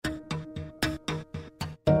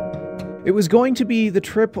It was going to be the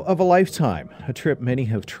trip of a lifetime, a trip many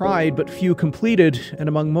have tried but few completed, and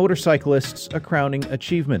among motorcyclists, a crowning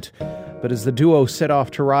achievement. But as the duo set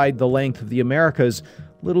off to ride the length of the Americas,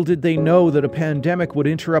 little did they know that a pandemic would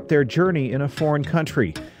interrupt their journey in a foreign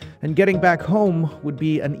country, and getting back home would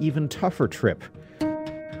be an even tougher trip.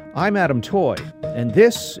 I'm Adam Toy, and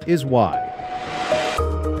this is Why.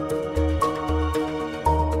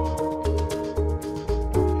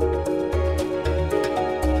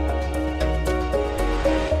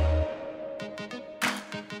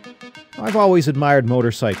 I've always admired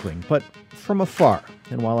motorcycling, but from afar.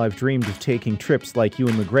 And while I've dreamed of taking trips like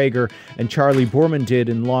Ewan McGregor and Charlie Boorman did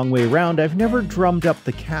in Long Way Round, I've never drummed up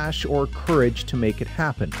the cash or courage to make it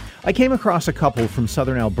happen. I came across a couple from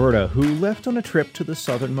southern Alberta who left on a trip to the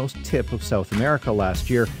southernmost tip of South America last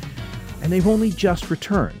year, and they've only just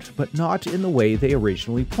returned, but not in the way they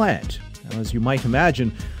originally planned. Now, as you might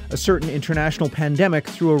imagine, a certain international pandemic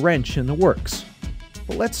threw a wrench in the works.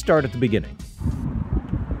 But let's start at the beginning.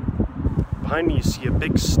 Behind me you see a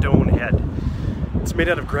big stone head. It's made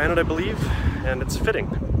out of granite, I believe, and it's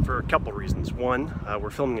fitting for a couple reasons. One, we're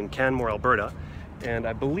filming in Canmore, Alberta, and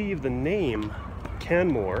I believe the name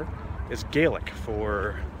Canmore is Gaelic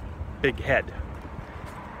for big head.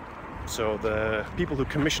 So the people who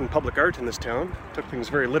commission public art in this town took things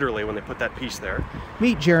very literally when they put that piece there.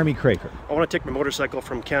 Meet Jeremy Craker. I want to take my motorcycle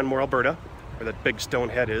from Canmore, Alberta, where that big stone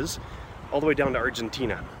head is, all the way down to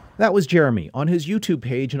Argentina. That was Jeremy on his YouTube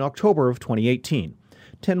page in October of 2018.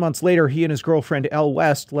 10 months later, he and his girlfriend Elle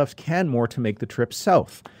West left Canmore to make the trip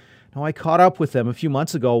south. Now, I caught up with them a few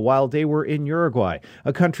months ago while they were in Uruguay,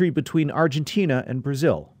 a country between Argentina and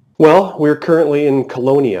Brazil. Well, we're currently in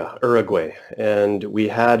Colonia, Uruguay, and we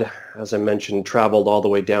had, as I mentioned, traveled all the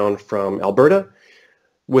way down from Alberta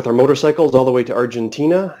with our motorcycles all the way to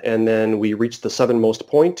Argentina, and then we reached the southernmost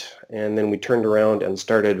point, and then we turned around and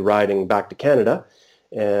started riding back to Canada,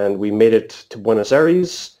 and we made it to Buenos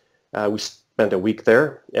Aires. We spent a week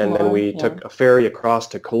there, and then we took a ferry across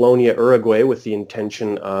to Colonia, Uruguay, with the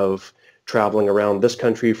intention of traveling around this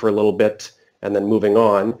country for a little bit and then moving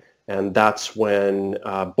on. And that's when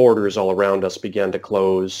borders all around us began to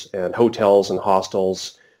close, and hotels and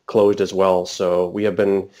hostels closed as well. So we have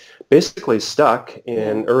been basically stuck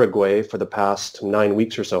in Uruguay for the past 9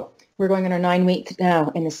 weeks or so. We're going on our 9 weeks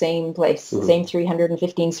now in the same place, the same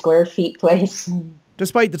 315 square feet place.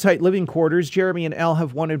 Despite the tight living quarters, Jeremy and Elle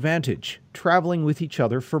have one advantage, traveling with each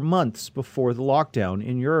other for months before the lockdown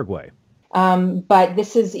in Uruguay. But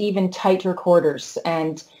this is even tighter quarters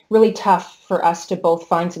and really tough for us to both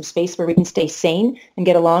find some space where we can stay sane and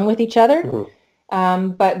get along with each other.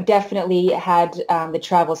 But definitely had the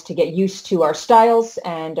travels to get used to our styles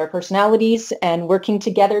and our personalities and working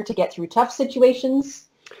together to get through tough situations.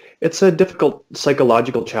 It's a difficult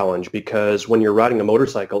psychological challenge because when you're riding a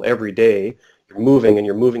motorcycle every day, you're moving and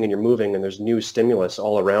you're moving and you're moving and there's new stimulus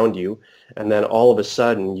all around you. And then all of a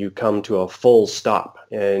sudden you come to a full stop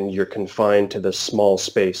and you're confined to this small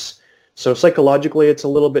space. So psychologically, it's a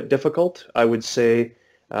little bit difficult. I would say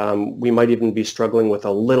we might even be struggling with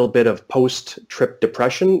a little bit of post-trip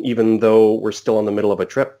depression, even though we're still in the middle of a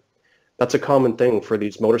trip. That's a common thing for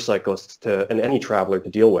these motorcyclists and any traveler to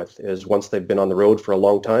deal with, is once they've been on the road for a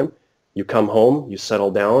long time, you come home, you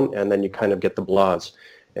settle down, and then you kind of get the blahs.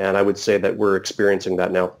 And I would say that we're experiencing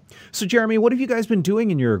that now. So, Jeremy, what have you guys been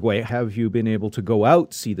doing in Uruguay? Have you been able to go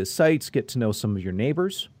out, see the sights, get to know some of your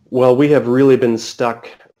neighbors? Well, we have really been stuck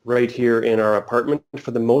right here in our apartment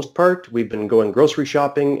for the most part. We've been going grocery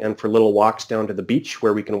shopping and for little walks down to the beach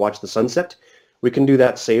where we can watch the sunset. We can do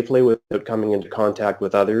that safely without coming into contact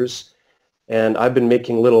with others. And I've been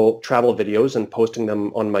making little travel videos and posting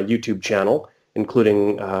them on my YouTube channel,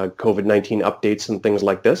 including COVID-19 updates and things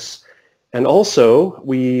like this. And also,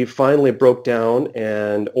 we finally broke down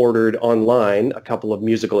and ordered online a couple of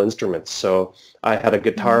musical instruments. So I had a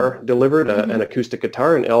guitar delivered, an acoustic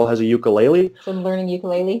guitar, and Elle has a ukulele. So I'm learning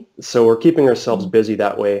ukulele. So we're keeping ourselves busy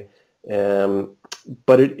that way.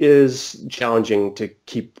 But it is challenging to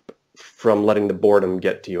keep from letting the boredom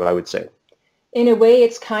get to you, I would say. In a way,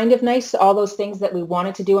 it's kind of nice, all those things that we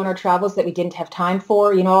wanted to do on our travels that we didn't have time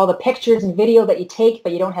for. You know, all the pictures and video that you take,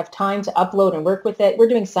 but you don't have time to upload and work with it. We're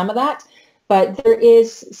doing some of that. But there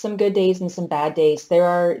is some good days and some bad days. There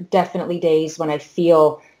are definitely days when I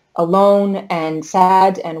feel alone and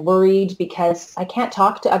sad and worried because I can't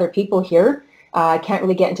talk to other people here. I can't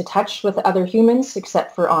really get into touch with other humans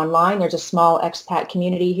except for online. There's a small expat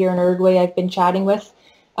community here in Uruguay I've been chatting with.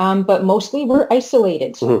 But mostly we're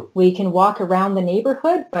isolated. We can walk around the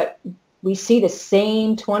neighborhood, but we see the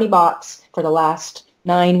same 20 bots for the last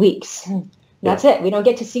 9 weeks. That's it. We don't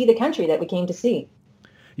get to see the country that we came to see.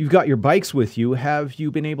 You've got your bikes with you. Have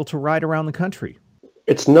you been able to ride around the country?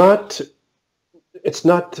 It's not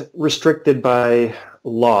restricted by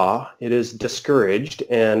law. It is discouraged,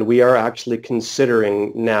 and we are actually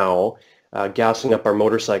considering now gassing up our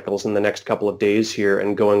motorcycles in the next couple of days here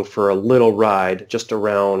and going for a little ride just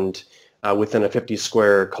around within a 50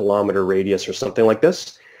 square kilometer radius or something like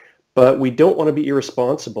this. But we don't want to be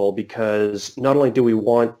irresponsible, because not only do we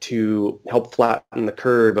want to help flatten the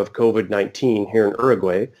curve of COVID-19 here in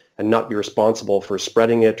Uruguay and not be responsible for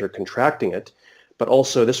spreading it or contracting it, but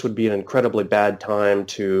also this would be an incredibly bad time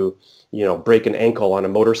to, break an ankle on a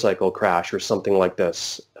motorcycle crash or something like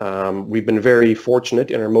this. We've been very fortunate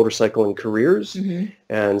in our motorcycling careers,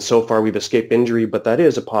 and so far we've escaped injury, but that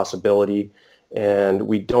is a possibility, and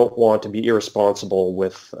we don't want to be irresponsible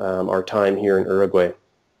with our time here in Uruguay.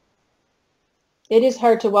 It is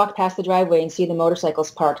hard to walk past the driveway and see the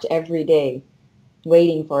motorcycles parked every day,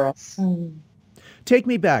 waiting for us. Take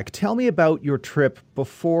me back. Tell me about your trip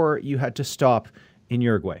before you had to stop in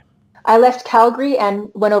Uruguay. I left Calgary and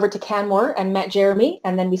went over to Canmore and met Jeremy,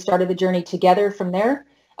 and then we started the journey together from there.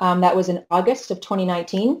 That was in August of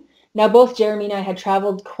 2019. Now, both Jeremy and I had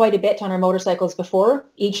traveled quite a bit on our motorcycles before.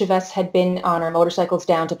 Each of us had been on our motorcycles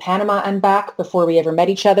down to Panama and back before we ever met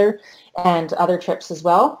each other, and other trips as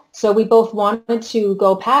well. So we both wanted to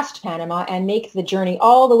go past Panama and make the journey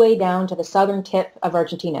all the way down to the southern tip of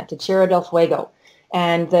Argentina, to Tierra del Fuego.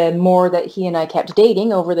 And the more that he and I kept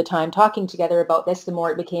dating over the time talking together about this, the more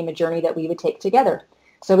it became a journey that we would take together.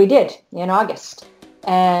 So we did in August.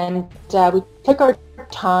 And we took our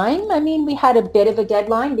time. I mean, we had a bit of a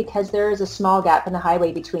deadline because there is a small gap in the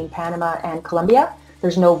highway between Panama and Colombia.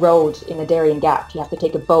 There's no road in the Darien Gap. You have to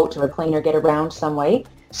take a boat or a plane or get around some way.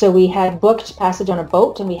 So we had booked passage on a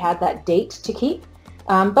boat, and we had that date to keep.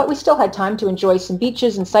 But we still had time to enjoy some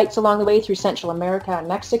beaches and sights along the way through Central America and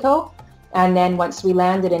Mexico. And then once we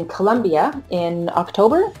landed in Colombia in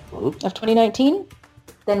October of 2019,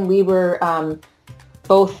 then we were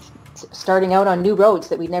both starting out on new roads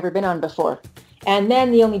that we'd never been on before. And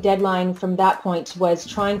then the only deadline from that point was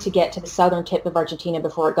trying to get to the southern tip of Argentina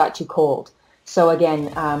before it got too cold. So again,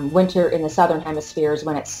 winter in the southern hemisphere is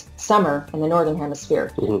when it's summer in the northern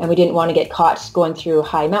hemisphere. And we didn't want to get caught going through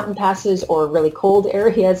high mountain passes or really cold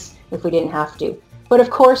areas if we didn't have to. But of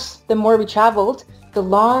course, the more we traveled, the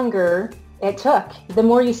longer it took. The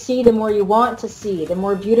more you see, the more you want to see. The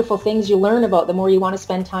more beautiful things you learn about, the more you want to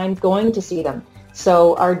spend time going to see them.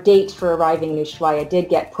 So our date for arriving in Ushuaia did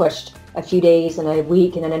get pushed a few days and a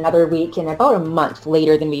week and then another week, and about a month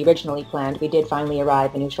later than we originally planned, we did finally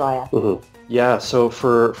arrive in Ushuaia. Yeah, so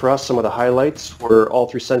for us, some of the highlights were all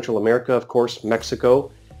through Central America, of course,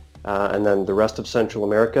 Mexico, and then the rest of Central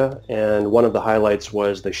America. And one of the highlights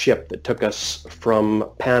was the ship that took us from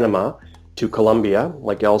Panama to Colombia.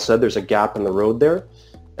 Like Elle said, there's a gap in the road there.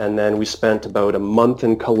 And then we spent about a month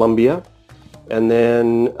in Colombia. And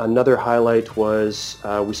then another highlight was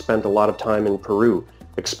we spent a lot of time in Peru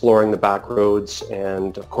exploring the back roads.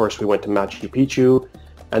 And of course, we went to Machu Picchu.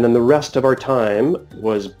 And then the rest of our time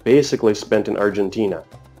was basically spent in Argentina.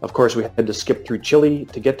 Of course, we had to skip through Chile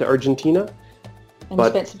to get to Argentina. And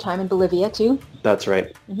spent some time in Bolivia too. That's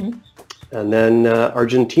right. And then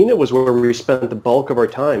Argentina was where we spent the bulk of our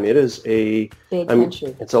time. It is a big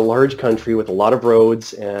country. It's a large country with a lot of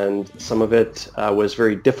roads, and some of it was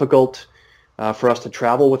very difficult for us to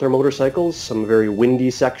travel with our motorcycles. Some very windy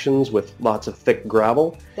sections with lots of thick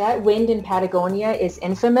gravel. That wind in Patagonia is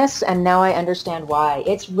infamous, and now I understand why.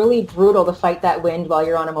 It's really brutal to fight that wind while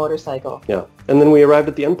you're on a motorcycle. Yeah, and then we arrived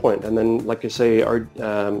at the endpoint, and then, like I say,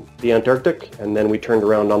 the Antarctic, and then we turned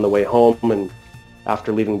around on the way home, and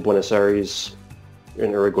after leaving Buenos Aires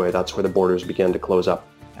in Uruguay, that's where the borders began to close up.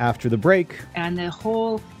 After the break. And the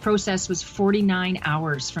whole process was 49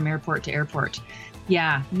 hours from airport to airport.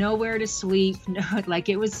 Yeah, nowhere to sleep. No,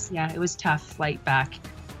 it was tough flight back.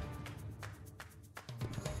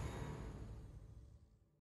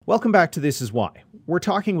 Welcome back to This Is Why. We're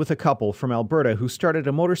talking with a couple from Alberta who started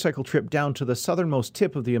a motorcycle trip down to the southernmost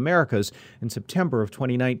tip of the Americas in September of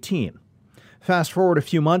 2019. Fast forward a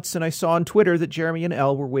few months, and I saw on Twitter that Jeremy and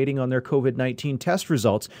Elle were waiting on their COVID-19 test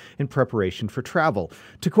results in preparation for travel.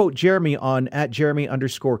 To quote Jeremy on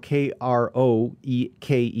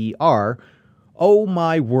 @Jeremy_KROEKER, "Oh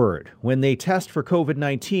my word, when they test for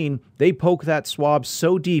COVID-19, they poke that swab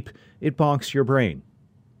so deep it bonks your brain."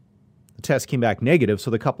 The test came back negative,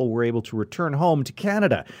 so the couple were able to return home to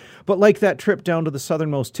Canada. But like that trip down to the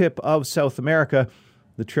southernmost tip of South America,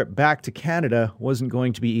 the trip back to Canada wasn't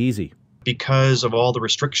going to be easy. Because of all the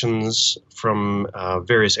restrictions from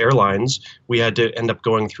various airlines, we had to end up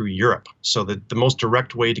going through Europe. So the most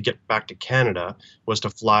direct way to get back to Canada was to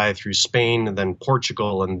fly through Spain and then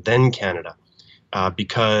Portugal and then Canada.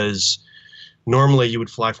 Because normally you would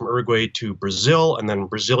fly from Uruguay to Brazil, and then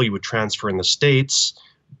Brazil you would transfer in the States.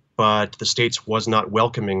 But the States was not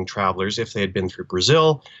welcoming travelers if they had been through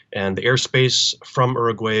Brazil, and the airspace from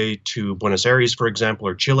Uruguay to Buenos Aires, for example,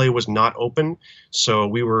 or Chile was not open. So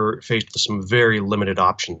we were faced with some very limited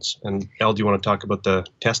options. And Elle, do you want to talk about the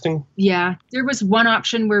testing? Yeah, there was one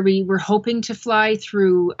option where we were hoping to fly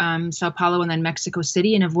through Sao Paulo and then Mexico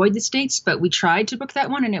City and avoid the States, but we tried to book that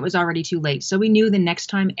one and it was already too late. So we knew the next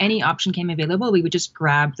time any option came available, we would just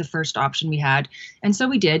grab the first option we had. And so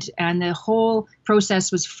we did. And the whole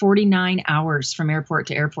process was 49 hours from airport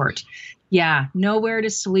to airport. Yeah, nowhere to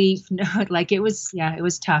sleep. No, like it was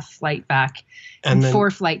tough flight back. And then 4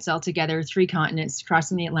 flights altogether, 3 continents,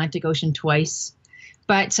 crossing the Atlantic Ocean twice.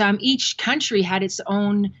 But each country had its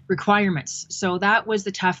own requirements. So that was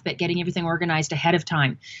the tough bit, getting everything organized ahead of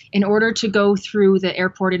time. In order to go through the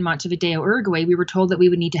airport in Montevideo, Uruguay, we were told that we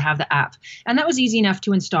would need to have the app. And that was easy enough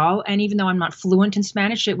to install. And even though I'm not fluent in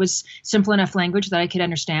Spanish, it was simple enough language that I could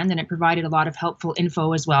understand. And it provided a lot of helpful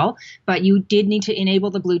info as well. But you did need to enable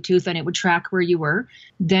the Bluetooth and it would track where you were.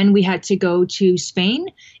 Then we had to go to Spain.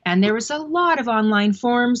 And there was a lot of online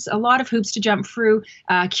forms, a lot of hoops to jump through,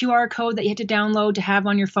 QR code that you had to download to have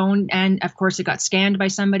on your phone. And of course, it got scanned by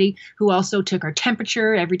somebody who also took our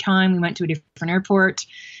temperature every time we went to a different airport.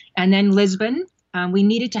 And then Lisbon, we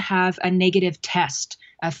needed to have a negative test,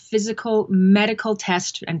 a physical medical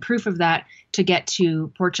test and proof of that to get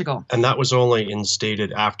to Portugal. And that was only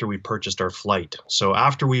instated after we purchased our flight. So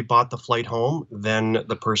after we bought the flight home, then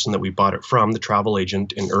the person that we bought it from, the travel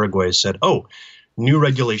agent in Uruguay, said, "Oh, new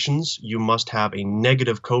regulations, you must have a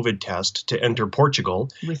negative COVID test to enter Portugal,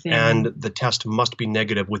 and the test must be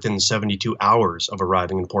negative within 72 hours of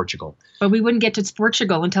arriving in Portugal." But we wouldn't get to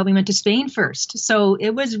Portugal until we went to Spain first. So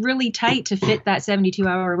it was really tight to fit that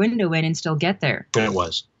 72-hour window in and still get there. And it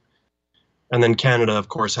was. And then Canada, of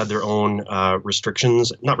course, had their own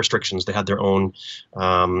restrictions. Not restrictions, they had their own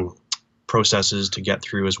processes to get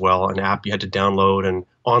through as well. An app you had to download and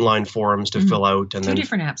online forums to fill out. And 2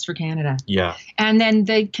 different apps for Canada. Yeah. And then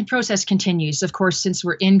the process continues. Of course, since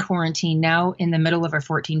we're in quarantine now, in the middle of our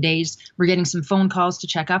 14 days, we're getting some phone calls to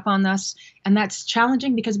check up on us. And that's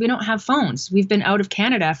challenging because we don't have phones. We've been out of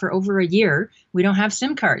Canada for over a year. We don't have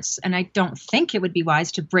SIM cards. And I don't think it would be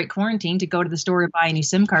wise to break quarantine to go to the store and buy a new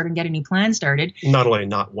SIM card and get a new plan started. Not only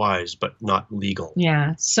not wise, but not legal.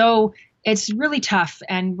 Yeah. So it's really tough,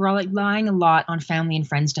 and we're relying a lot on family and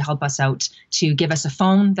friends to help us out, to give us a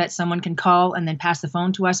phone that someone can call and then pass the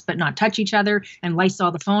phone to us, but not touch each other, and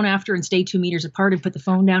Lysol the phone after and stay 2 meters apart and put the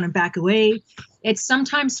phone down and back away. It's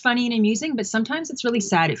sometimes funny and amusing, but sometimes it's really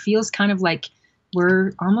sad. It feels kind of like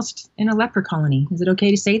we're almost in a leper colony. Is it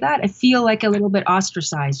okay to say that? I feel like a little bit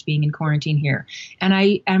ostracized being in quarantine here. And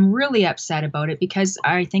I am really upset about it because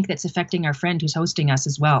I think that's affecting our friend who's hosting us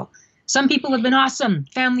as well. Some people have been awesome,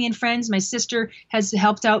 family and friends. My sister has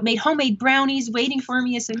helped out, made homemade brownies waiting for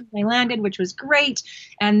me as soon as I landed, which was great.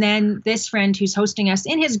 And then this friend who's hosting us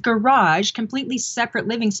in his garage, completely separate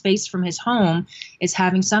living space from his home, is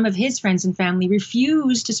having some of his friends and family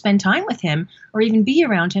refuse to spend time with him or even be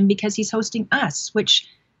around him because he's hosting us, which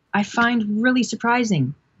I find really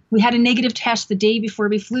surprising. We had a negative test the day before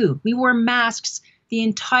we flew. We wore masks the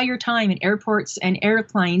entire time in airports and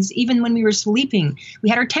airplanes, even when we were sleeping. We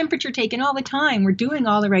had our temperature taken all the time. We're doing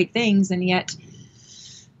all the right things, and yet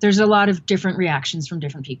there's a lot of different reactions from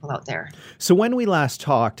different people out there. So when we last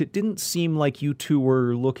talked, it didn't seem like you two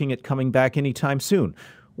were looking at coming back anytime soon.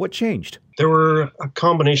 What changed? There were a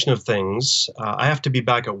combination of things. I have to be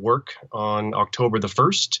back at work on October the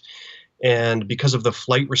 1st. And because of the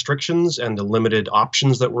flight restrictions and the limited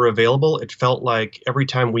options that were available, it felt like every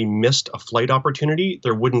time we missed a flight opportunity,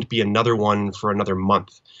 there wouldn't be another one for another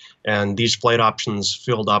month. And these flight options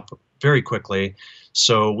filled up very quickly.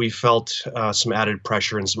 So we felt some added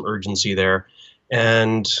pressure and some urgency there.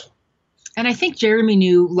 And I think Jeremy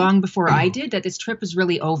knew long before I did that this trip was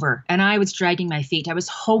really over. And I was dragging my feet. I was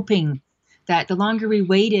hoping that the longer we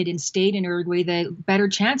waited and stayed in Uruguay, the better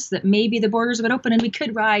chance that maybe the borders would open and we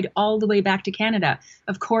could ride all the way back to Canada.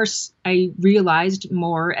 Of course, I realized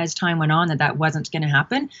more as time went on that that wasn't going to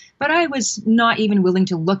happen, but I was not even willing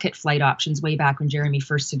to look at flight options way back when Jeremy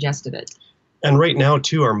first suggested it. And right now,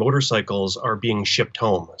 too, our motorcycles are being shipped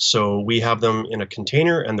home. So we have them in a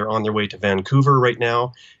container and they're on their way to Vancouver right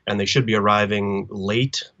now. And they should be arriving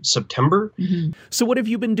late September. Mm-hmm. So what have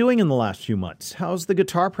you been doing in the last few months? How's the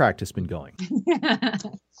guitar practice been going?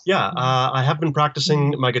 Yeah, I have been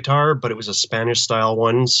practicing my guitar, but it was a Spanish-style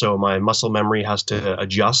one. So my muscle memory has to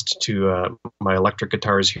adjust to my electric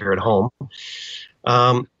guitars here at home.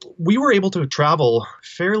 We were able to travel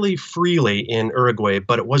fairly freely in Uruguay,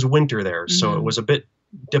 but it was winter there, so it was a bit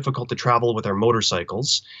difficult to travel with our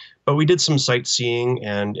motorcycles. But we did some sightseeing,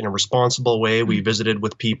 and in a responsible way, we visited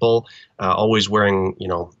with people, always wearing,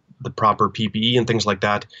 the proper PPE and things like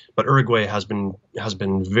that. But Uruguay has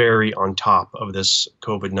been very on top of this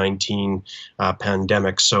COVID-19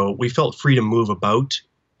 pandemic, so we felt free to move about.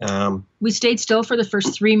 We stayed still for the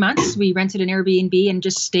first 3 months. We rented an Airbnb and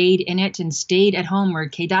just stayed in it and stayed at home, or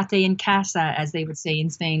quédate en casa, as they would say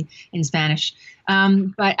in Spain, in Spanish.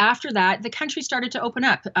 But after that, the country started to open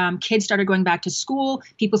up. Kids started going back to school.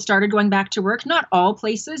 People started going back to work. Not all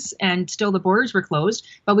places, and still the borders were closed,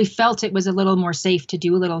 but we felt it was a little more safe to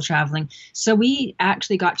do a little traveling. So we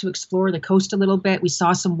actually got to explore the coast a little bit. We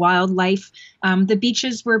saw some wildlife. The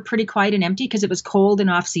beaches were pretty quiet and empty because it was cold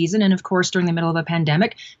and off season, and of course during the middle of a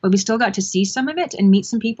pandemic, but we still got to see some of it and meet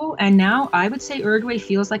some people. And now I would say Uruguay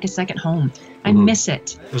feels like a second home. I miss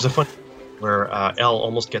it. There's a fun where Elle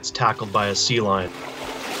almost gets tackled by a sea lion.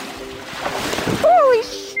 Holy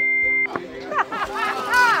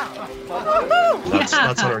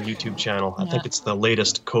That's on our YouTube channel. I think it's the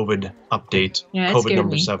latest COVID update, Yeah, COVID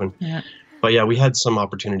number me. 7. Yeah. But yeah, we had some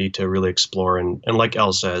opportunity to really explore. And like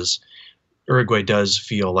Elle says, Uruguay does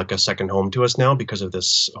feel like a second home to us now because of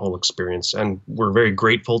this whole experience. And we're very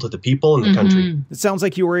grateful to the people in the country. It sounds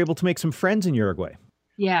like you were able to make some friends in Uruguay.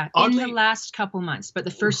 Yeah, Oddly, in the last couple months. But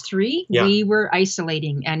the first 3, we were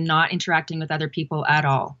isolating and not interacting with other people at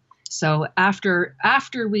all. So after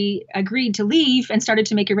we agreed to leave and started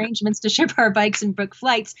to make arrangements to ship our bikes and book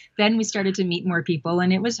flights, then we started to meet more people,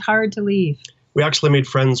 and it was hard to leave. We actually made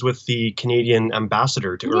friends with the Canadian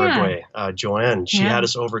ambassador to Uruguay, Joanne. She had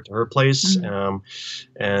us over to her place,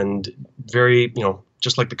 and very,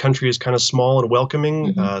 just like the country is kind of small and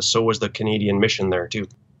welcoming, so was the Canadian mission there too.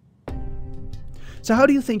 So how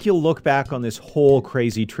do you think you'll look back on this whole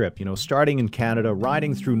crazy trip? Starting in Canada,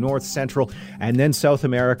 riding through North Central and then South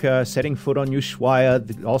America, setting foot on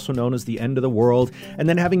Ushuaia, also known as the end of the world, and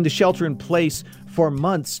then having to shelter in place for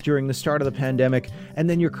months during the start of the pandemic, and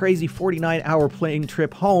then your crazy 49-hour plane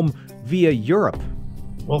trip home via Europe.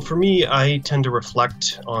 Well, for me, I tend to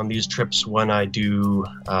reflect on these trips when I do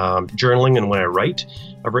journaling and when I write.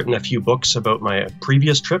 I've written a few books about my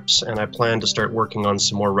previous trips, and I plan to start working on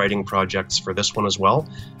some more writing projects for this one as well.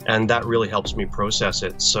 And that really helps me process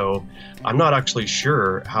it. So I'm not actually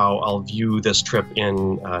sure how I'll view this trip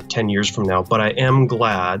in 10 years from now, but I am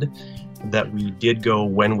glad that we did go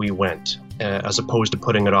when we went, as opposed to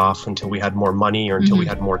putting it off until we had more money or until we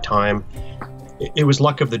had more time. It was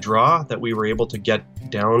luck of the draw that we were able to get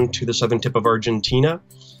down to the southern tip of Argentina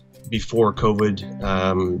before COVID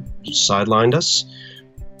sidelined us.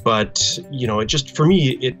 But, it just, for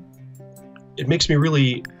me, it makes me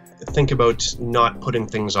really think about not putting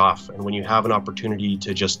things off. And when you have an opportunity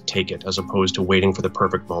to just take it as opposed to waiting for the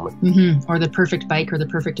perfect moment. Or the perfect bike or the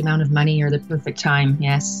perfect amount of money or the perfect time.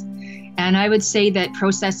 Yes. And I would say that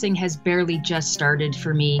processing has barely just started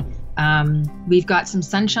for me. We've got some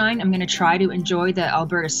sunshine. I'm going to try to enjoy the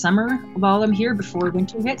Alberta summer while I'm here before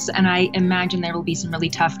winter hits. And I imagine there will be some really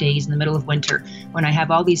tough days in the middle of winter when I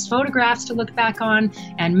have all these photographs to look back on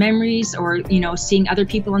and memories, or, seeing other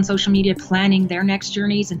people on social media planning their next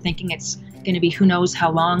journeys and thinking it's going to be who knows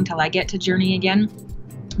how long till I get to journey again.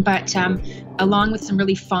 But along with some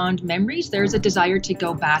really fond memories, there's a desire to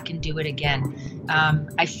go back and do it again.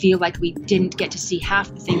 I feel like we didn't get to see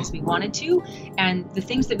half the things we wanted to, and the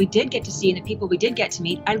things that we did get to see and the people we did get to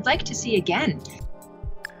meet, I'd like to see again.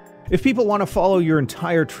 If people want to follow your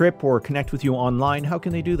entire trip or connect with you online, how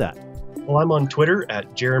can they do that? Well, I'm on Twitter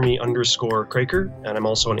at Jeremy_Craker, and I'm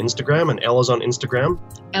also on Instagram, and Elle is on Instagram.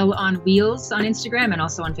 Elle on Wheels on Instagram and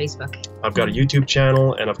also on Facebook. I've got a YouTube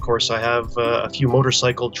channel, and of course I have a few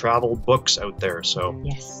motorcycle travel books out there, so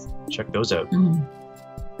check those out.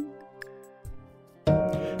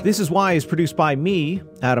 This Is Why is produced by me,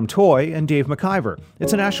 Adam Toy, and Dave McIver.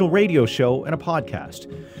 It's a national radio show and a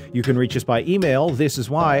podcast. You can reach us by email,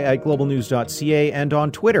 thisiswhy@globalnews.ca, and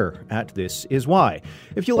on Twitter @thisiswhy.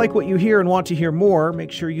 If you like what you hear and want to hear more,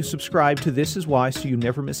 make sure you subscribe to This Is Why so you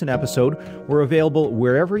never miss an episode. We're available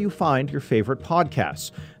wherever you find your favorite podcasts.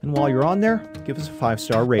 And while you're on there, give us a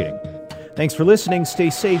 5-star rating. Thanks for listening, stay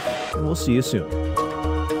safe, and we'll see you soon.